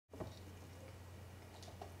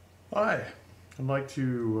Hi, I'd like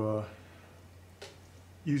to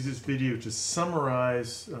use this video to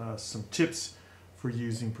summarize some tips for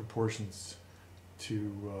using proportions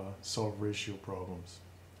to solve ratio problems.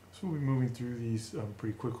 So we'll be moving through these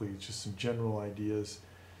pretty quickly. It's just some general ideas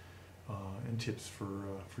and tips for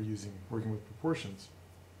working with proportions.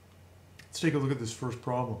 Let's take a look at this first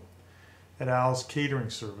problem. At Al's catering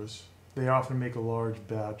service, they often make a large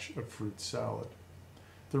batch of fruit salad.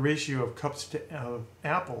 The ratio of cups of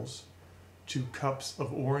apples to cups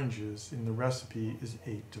of oranges in the recipe is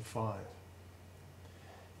 8:5.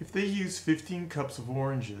 If they use 15 cups of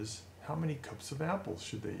oranges, how many cups of apples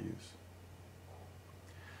should they use?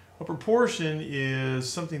 A proportion is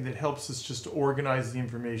something that helps us just to organize the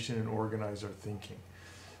information and organize our thinking.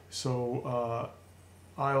 So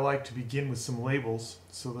I like to begin with some labels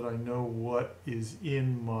so that I know what is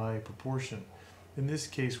in my proportion. In this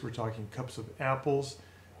case, we're talking cups of apples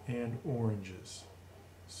and oranges.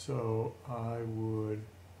 So I would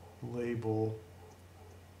label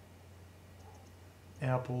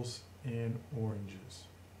apples and oranges.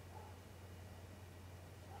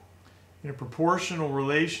 In a proportional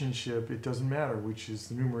relationship, it doesn't matter which is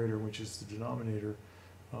the numerator and which is the denominator.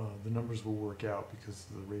 The numbers will work out because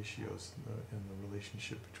of the ratios and the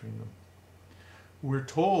relationship between them. We're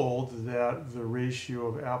told that the ratio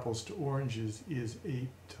of apples to oranges is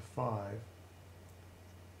 8:5.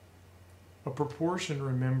 A proportion,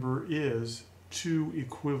 remember, is two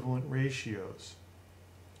equivalent ratios.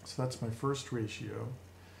 So that's my first ratio.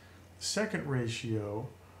 The second ratio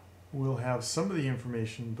will have some of the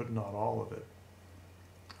information, but not all of it.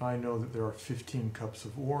 I know that there are 15 cups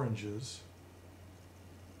of oranges.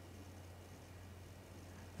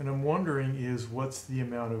 And I'm wondering is what's the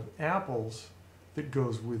amount of apples that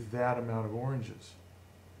goes with that amount of oranges.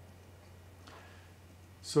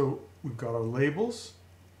 So we've got our labels.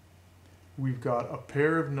 We've got a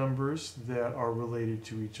pair of numbers that are related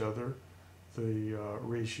to each other. The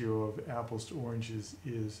ratio of apples to oranges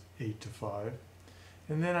is 8:5.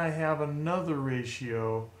 And then I have another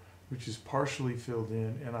ratio which is partially filled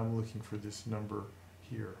in, and I'm looking for this number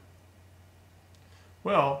here.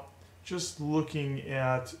 Well, just looking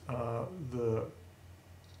at the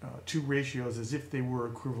two ratios as if they were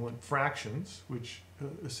equivalent fractions, which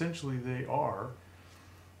essentially they are,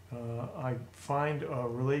 I find a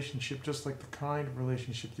relationship just like the kind of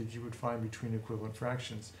relationship that you would find between equivalent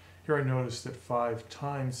fractions. Here I notice that 5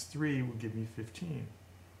 times 3 would give me 15.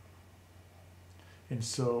 And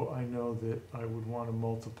so I know that I would want to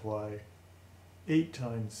multiply 8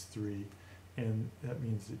 times 3, and that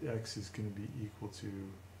means that x is going to be equal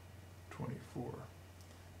to 24.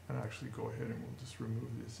 And actually go ahead and we'll just remove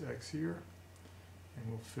this x here, and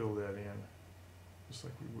we'll fill that in just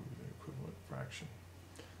like we would with an equivalent fraction.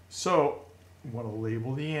 So we want to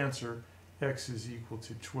label the answer. X is equal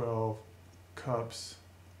to 12 cups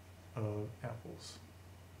of apples.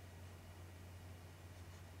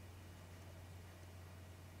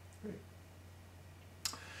 Great.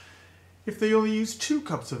 If they only use 2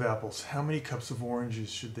 cups of apples, how many cups of oranges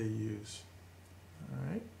should they use? All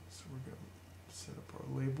right, so we're going to set up our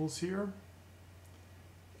labels here.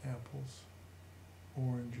 Apples,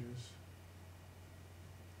 oranges.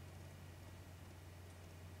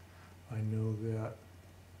 I know that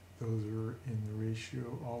those are in the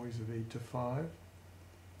ratio always of 8:5.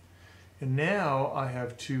 And now I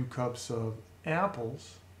have 2 cups of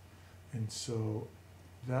apples, and so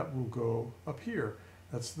that will go up here.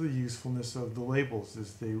 That's the usefulness of the labels,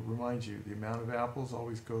 is they remind you the amount of apples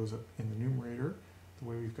always goes up in the numerator, the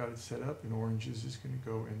way we've got it set up, and oranges is going to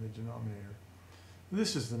go in the denominator.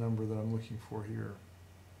 This is the number that I'm looking for here.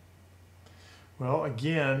 Well,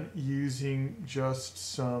 again, using just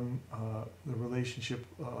some the relationship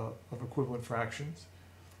of equivalent fractions,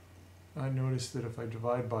 I notice that if I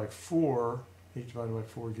divide by 4, 8 divided by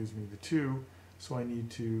 4 gives me the 2, so I need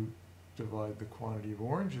to divide the quantity of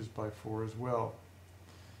oranges by 4 as well.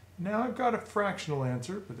 Now I've got a fractional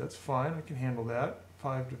answer, but that's fine, I can handle that.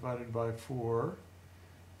 5 divided by 4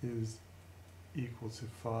 is equal to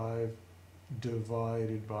 5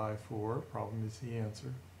 divided by 4, problem is the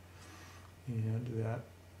answer. And that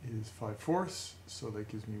is 5/4, so that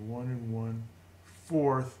gives me 1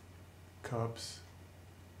 1/4 cups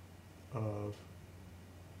of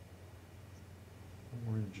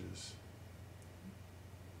oranges.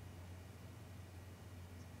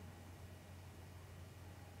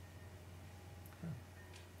 Okay.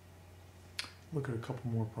 Look at a couple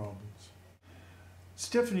more problems.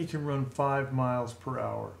 Stephanie can run 5 miles per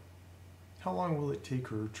hour. How long will it take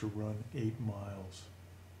her to run 8 miles?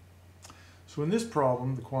 So in this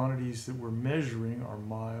problem, the quantities that we're measuring are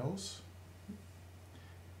miles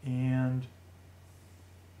and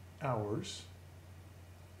hours.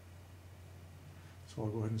 So I'll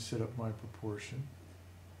go ahead and set up my proportion.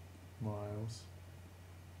 Miles,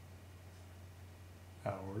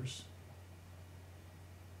 hours.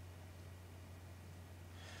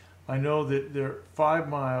 I know that there are 5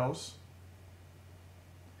 miles,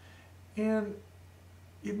 and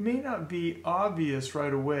it may not be obvious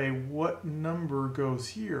right away what number goes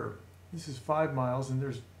here. This is 5 miles, and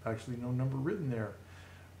there's actually no number written there.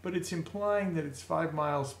 But it's implying that it's 5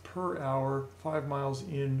 miles per hour, 5 miles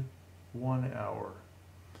in 1 hour.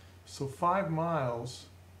 So 5 miles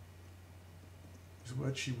is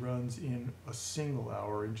what she runs in a single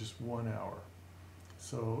hour, in just 1 hour.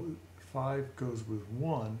 So 5 goes with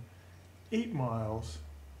 1. 8 miles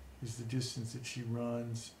is the distance that she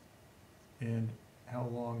runs, and how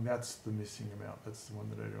long, that's the missing amount. That's the one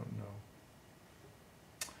that I don't know.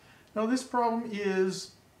 Now this problem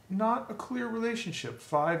is not a clear relationship,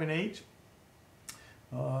 5 and 8.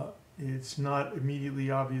 It's not immediately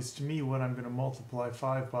obvious to me what I'm going to multiply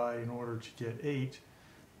 5 by in order to get 8.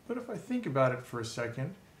 But if I think about it for a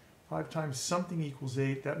second, 5 times something equals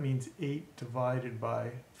 8, that means 8 divided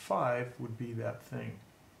by 5 would be that thing.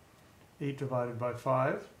 8 divided by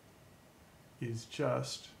 5 is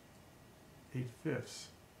just 8/5.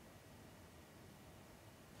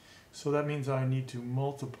 So that means I need to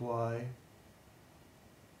multiply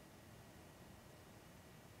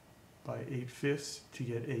by 8/5 to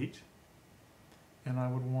get 8. And I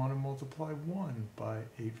would want to multiply 1 by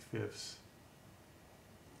 8/5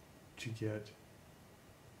 to get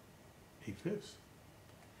 8/5.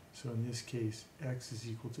 So in this case, x is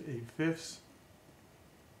equal to 8/5,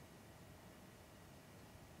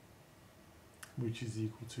 which is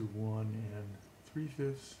equal to 1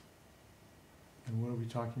 3/5. And what are we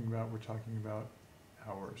talking about? We're talking about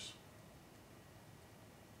hours.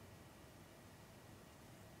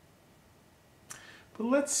 But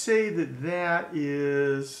let's say that that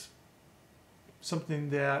is something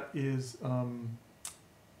that is,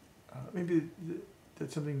 maybe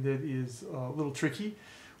that's something that is a little tricky,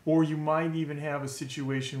 or you might even have a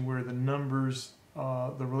situation where the numbers,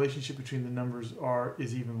 the relationship between the numbers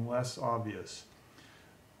is even less obvious.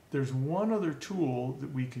 There's one other tool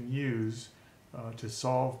that we can use to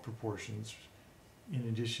solve proportions, in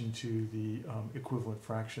addition to the equivalent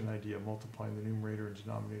fraction idea, multiplying the numerator and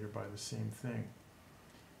denominator by the same thing.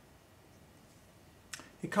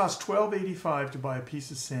 It costs $12.85 to buy a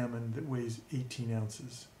piece of salmon that weighs 18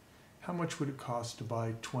 ounces. How much would it cost to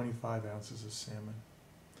buy 25 ounces of salmon?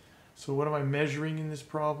 So what am I measuring in this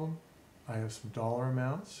problem? I have some dollar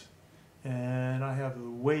amounts, and I have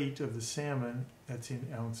the weight of the salmon that's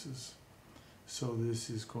in ounces. So this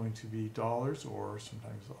is going to be dollars, or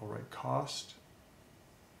sometimes I'll write cost,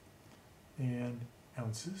 and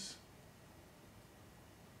ounces.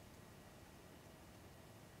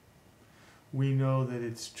 We know that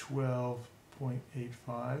it's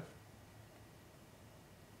 12.85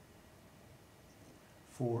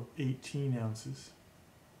 for 18 ounces.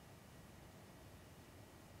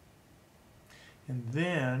 And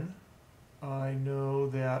then I know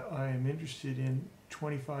that I am interested in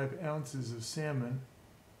 25 ounces of salmon,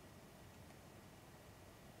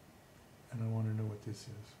 and I want to know what this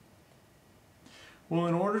is. Well,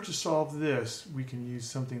 in order to solve this, we can use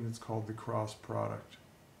something that's called the cross product.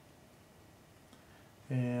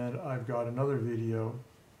 And I've got another video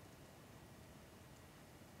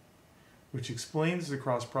which explains the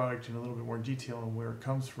cross product in a little bit more detail and where it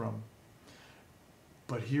comes from.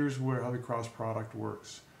 But here's how the cross product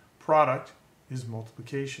works. Product is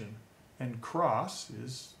multiplication, and cross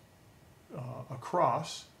is a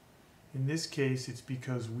cross. In this case, it's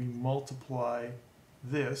because we multiply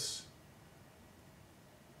this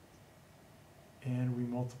and we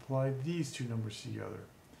multiply these two numbers together.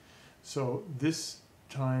 So this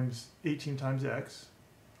times 18 times x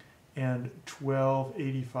and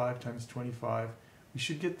 1285 times 25, we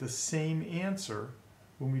should get the same answer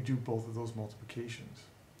when we do both of those multiplications.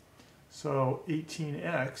 So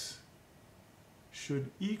 18x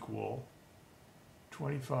should equal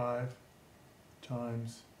 25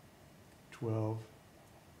 times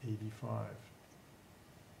 1285.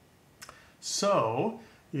 So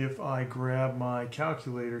if I grab my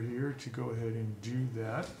calculator here to go ahead and do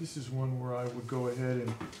that, this is one where I would go ahead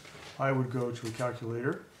and I would go to a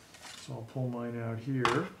calculator. So I'll pull mine out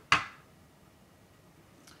here.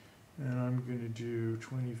 And I'm going to do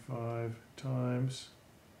 25 times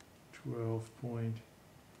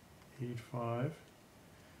 12.85.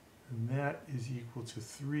 And that is equal to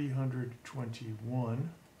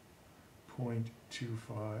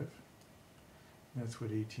 321.25. That's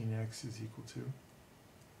what 18x is equal to.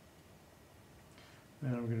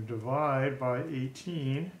 And I'm going to divide by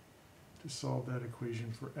 18, to solve that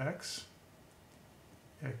equation for x.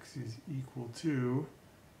 X is equal to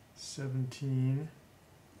 17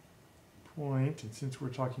 point, and since we're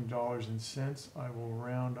talking dollars and cents, I will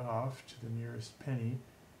round off to the nearest penny,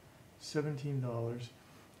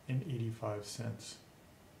 $17.85.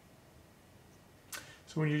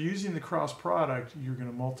 So when you're using the cross product, you're going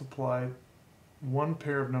to multiply one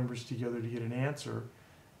pair of numbers together to get an answer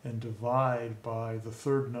and divide by the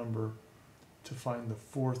third number to find the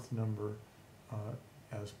fourth number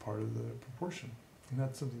as part of the proportion. And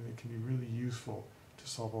that's something that can be really useful to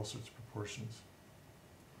solve all sorts of proportions.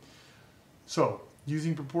 So,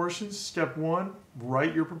 using proportions, step one,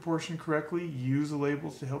 write your proportion correctly. Use the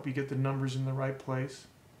labels to help you get the numbers in the right place.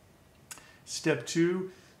 Step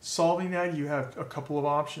two, solving that, you have a couple of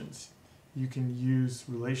options. You can use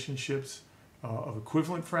relationships of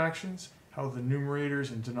equivalent fractions, how the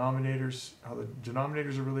numerators and denominators, how the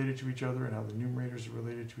denominators are related to each other and how the numerators are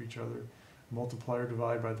related to each other. Multiply or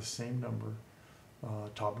divide by the same number,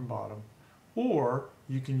 top and bottom. Or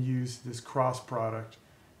you can use this cross product,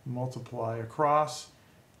 multiply across,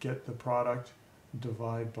 get the product,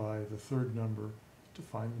 divide by the third number to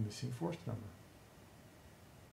find the missing fourth number.